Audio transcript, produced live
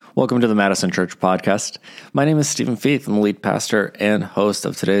Welcome to the Madison Church Podcast. My name is Stephen Feith. I'm the lead pastor and host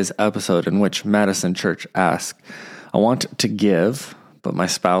of today's episode in which Madison Church asks, I want to give, but my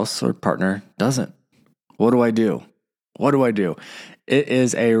spouse or partner doesn't. What do I do? What do I do? It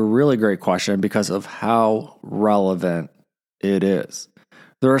is a really great question because of how relevant it is.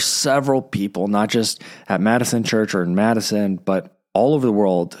 There are several people, not just at Madison Church or in Madison, but all over the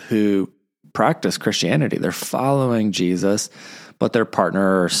world who practice Christianity. They're following Jesus, but their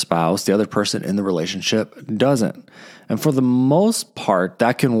partner or spouse, the other person in the relationship, doesn't. And for the most part,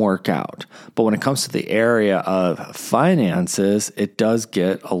 that can work out. But when it comes to the area of finances, it does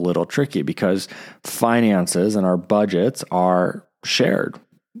get a little tricky because finances and our budgets are shared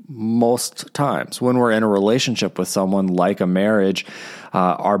most times. When we're in a relationship with someone like a marriage,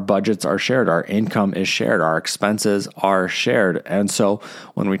 our budgets are shared, our income is shared, our expenses are shared. And so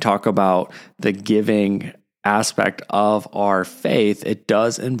when we talk about the giving aspect of our faith, it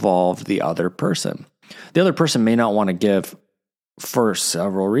does involve the other person. The other person may not want to give for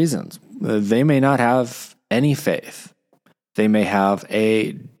several reasons. They may not have any faith. They may have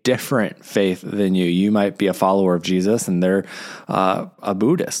a different faith than you. You might be a follower of Jesus and they're a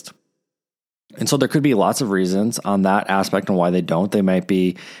Buddhist. And so there could be lots of reasons on that aspect and why they don't. They might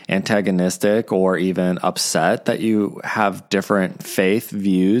be antagonistic or even upset that you have different faith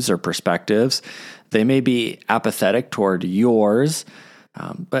views or perspectives. They may be apathetic toward yours.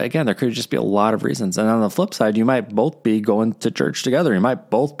 But again, there could just be a lot of reasons. And on the flip side, you might both be going to church together. You might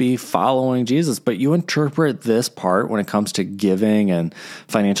both be following Jesus, but you interpret this part when it comes to giving and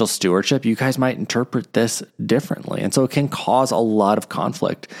financial stewardship. You guys might interpret this differently. And so it can cause a lot of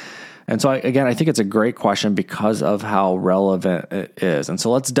conflict. And so I think it's a great question because of how relevant it is. And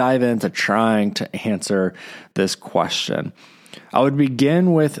so let's dive into trying to answer this question. I would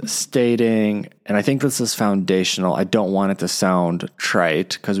begin with stating, and I think this is foundational, I don't want it to sound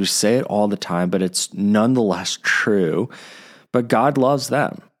trite because we say it all the time, but it's nonetheless true. But God loves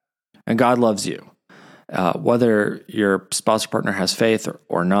them, and God loves you. Whether your spouse or partner has faith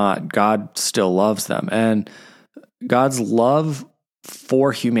or not, God still loves them. And God's love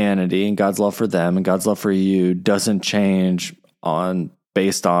for humanity and God's love for them and God's love for you doesn't change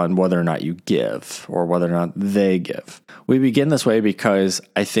based on whether or not you give or whether or not they give. We begin this way because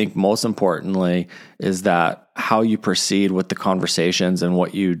I think most importantly is that how you proceed with the conversations and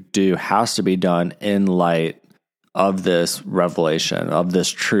what you do has to be done in light of this revelation, of this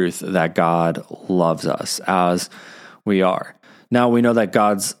truth that God loves us as we are. Now we know that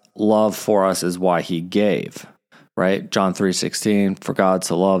God's love for us is why he gave, right? John 3:16, for God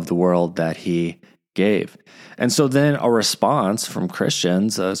so loved the world that he gave. And so then a response from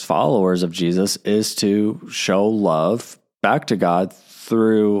Christians as followers of Jesus is to show love back to God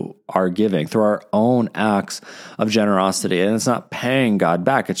through our giving, through our own acts of generosity. And it's not paying God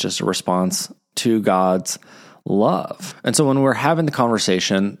back. It's just a response to God's love. And so when we're having the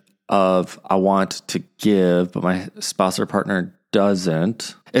conversation of, I want to give, but my spouse or partner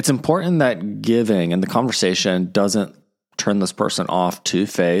doesn't, it's important that giving and the conversation doesn't turn this person off to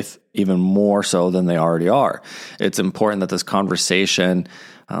faith even more so than they already are. It's important that this conversation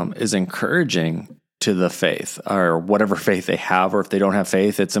is encouraging to the faith or whatever faith they have, or if they don't have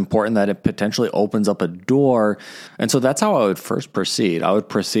faith, it's important that it potentially opens up a door. And so that's how I would first proceed. I would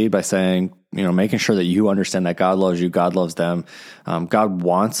proceed by saying, making sure that you understand that God loves you, God loves them. God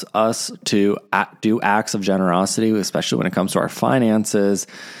wants us to do acts of generosity, especially when it comes to our finances,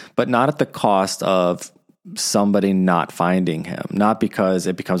 but not at the cost of somebody not finding him, not because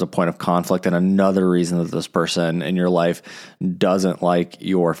it becomes a point of conflict and another reason that this person in your life doesn't like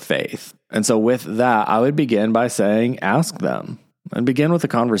your faith. And so with that, I would begin by saying, ask them and begin with a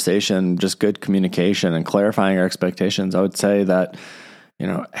conversation, just good communication and clarifying your expectations. I would say that,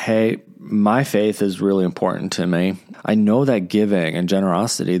 hey, my faith is really important to me. I know that giving and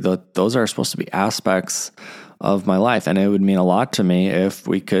generosity, those are supposed to be aspects of my life. And it would mean a lot to me if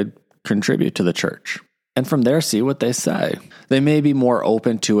we could contribute to the church. And from there, see what they say. They may be more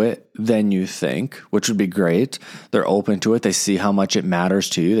open to it than you think, which would be great. They're open to it. They see how much it matters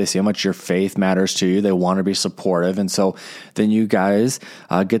to you. They see how much your faith matters to you. They want to be supportive. And so then you guys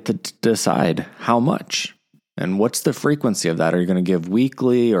get to decide how much and what's the frequency of that. Are you going to give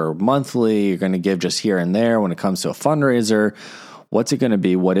weekly or monthly? You're going to give just here and there when it comes to a fundraiser. What's it going to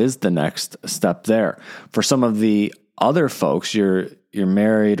be? What is the next step there? For some of the other folks, you're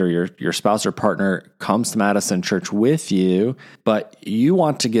married or your spouse or partner comes to Madison Church with you, but you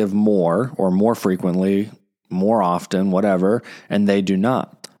want to give more or more frequently, more often, whatever, and they do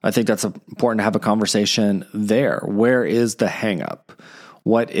not. I think that's important to have a conversation there. Where is the hang up?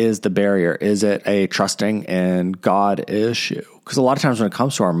 What is the barrier? Is it a trusting in God issue? Because a lot of times when it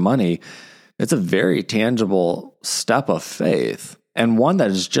comes to our money, it's a very tangible step of faith, and one that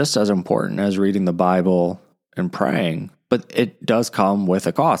is just as important as reading the Bible and praying. But it does come with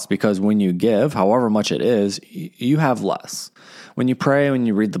a cost, because when you give, however much it is, you have less. When you pray, when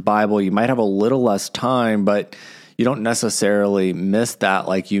you read the Bible, you might have a little less time, but you don't necessarily miss that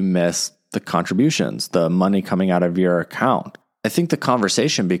like you miss the contributions, the money coming out of your account. I think the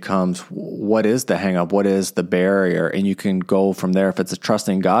conversation becomes, what is the hang up? What is the barrier? And you can go from there. If it's a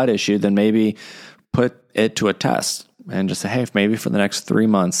trusting God issue, then maybe put it to a test and just say, hey, if maybe for the next 3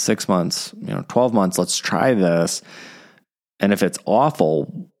 months, 6 months, 12 months, let's try this. And if it's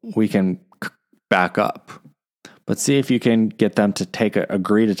awful, we can back up. But see if you can get them to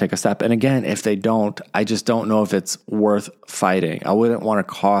agree to take a step. And again, if they don't, I just don't know if it's worth fighting. I wouldn't want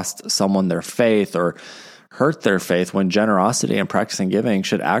to cost someone their faith or hurt their faith, when generosity and practicing giving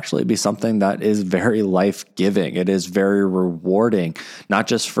should actually be something that is very life-giving. It is very rewarding, not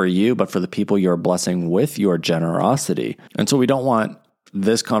just for you, but for the people you're blessing with your generosity. And so we don't want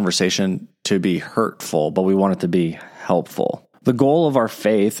this conversation to be hurtful, but we want it to be helpful. The goal of our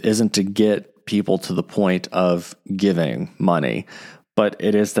faith isn't to get people to the point of giving money, but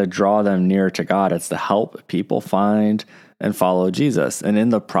it is to draw them near to God. It's to help people find and follow Jesus. And in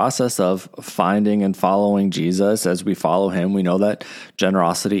the process of finding and following Jesus, as we follow him, we know that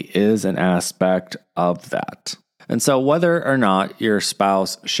generosity is an aspect of that. And so whether or not your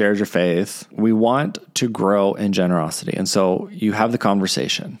spouse shares your faith, we want to grow in generosity. And so you have the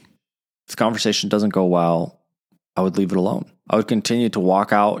conversation. If the conversation doesn't go well, I would leave it alone. I would continue to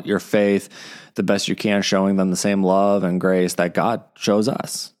walk out your faith the best you can, showing them the same love and grace that God shows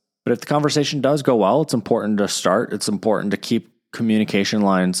us. But if the conversation does go well, it's important to start. It's important to keep communication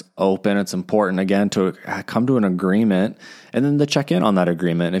lines open. It's important, again, to come to an agreement and then to check in on that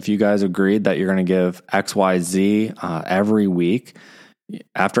agreement. If you guys agreed that you're going to give X, Y, Z every week,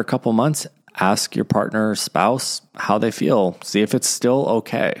 after a couple months, ask your partner or spouse how they feel. See if it's still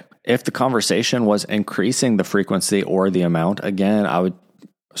okay. If the conversation was increasing the frequency or the amount, again, I would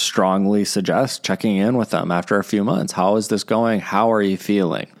strongly suggest checking in with them after a few months. How is this going? How are you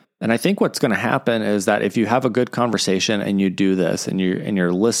feeling? And I think what's going to happen is that if you have a good conversation and you do this and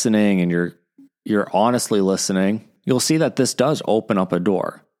you're listening and you're honestly listening, you'll see that this does open up a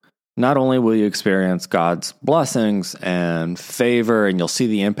door. Not only will you experience God's blessings and favor, and you'll see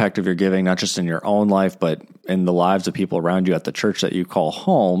the impact of your giving, not just in your own life, but in the lives of people around you at the church that you call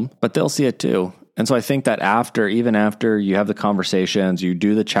home, but they'll see it too. And so I think that even after you have the conversations, you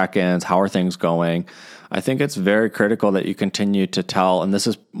do the check-ins, how are things going? I think it's very critical that you continue to tell, and this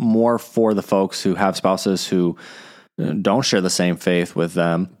is more for the folks who have spouses who don't share the same faith with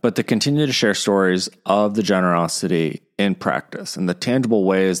them, but to continue to share stories of the generosity in practice and the tangible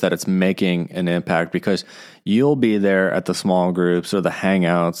ways that it's making an impact, because you'll be there at the small groups or the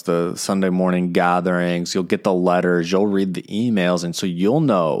hangouts, the Sunday morning gatherings, you'll get the letters, you'll read the emails, and so you'll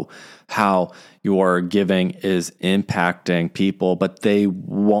know how your giving is impacting people, but they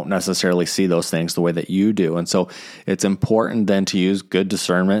won't necessarily see those things the way that you do. And so it's important then to use good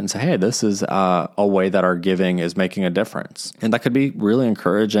discernment and say, hey, this is a way that our giving is making a difference. And that could be really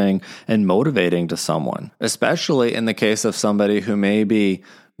encouraging and motivating to someone, especially in the case of somebody who maybe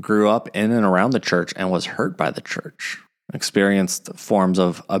grew up in and around the church and was hurt by the church, experienced forms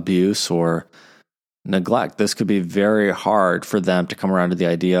of abuse or neglect. This could be very hard for them to come around to the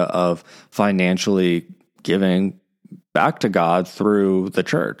idea of financially giving back to God through the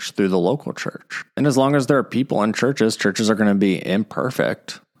church, through the local church. And as long as there are people in churches are going to be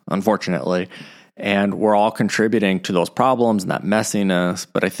imperfect, unfortunately. And we're all contributing to those problems and that messiness.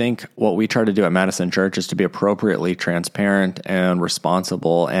 But I think what we try to do at Madison Church is to be appropriately transparent and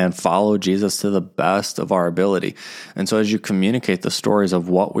responsible and follow Jesus to the best of our ability. And so as you communicate the stories of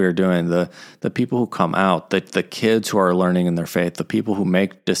what we're doing, the people who come out, the kids who are learning in their faith, the people who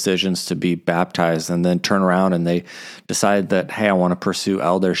make decisions to be baptized and then turn around and they decide that, hey, I want to pursue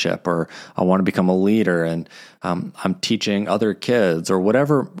eldership or I want to become a leader and I'm teaching other kids or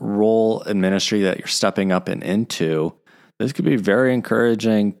whatever role in ministry that you're stepping up and into, this could be very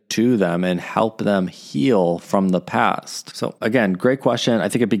encouraging to them and help them heal from the past. So again, great question. I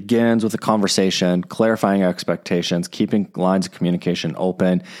think it begins with a conversation, clarifying expectations, keeping lines of communication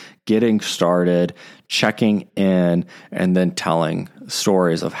open, getting started, checking in, and then telling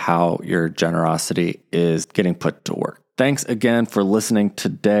stories of how your generosity is getting put to work. Thanks again for listening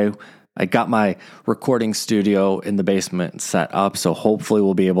today. I got my recording studio in the basement set up, so hopefully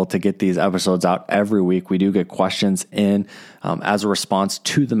we'll be able to get these episodes out every week. We do get questions in as a response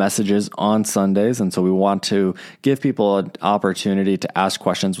to the messages on Sundays, and so we want to give people an opportunity to ask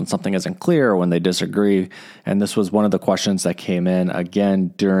questions when something isn't clear or when they disagree. And this was one of the questions that came in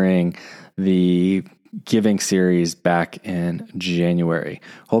again during the giving series back in January.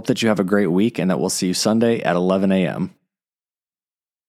 Hope that you have a great week and that we'll see you Sunday at 11 a.m.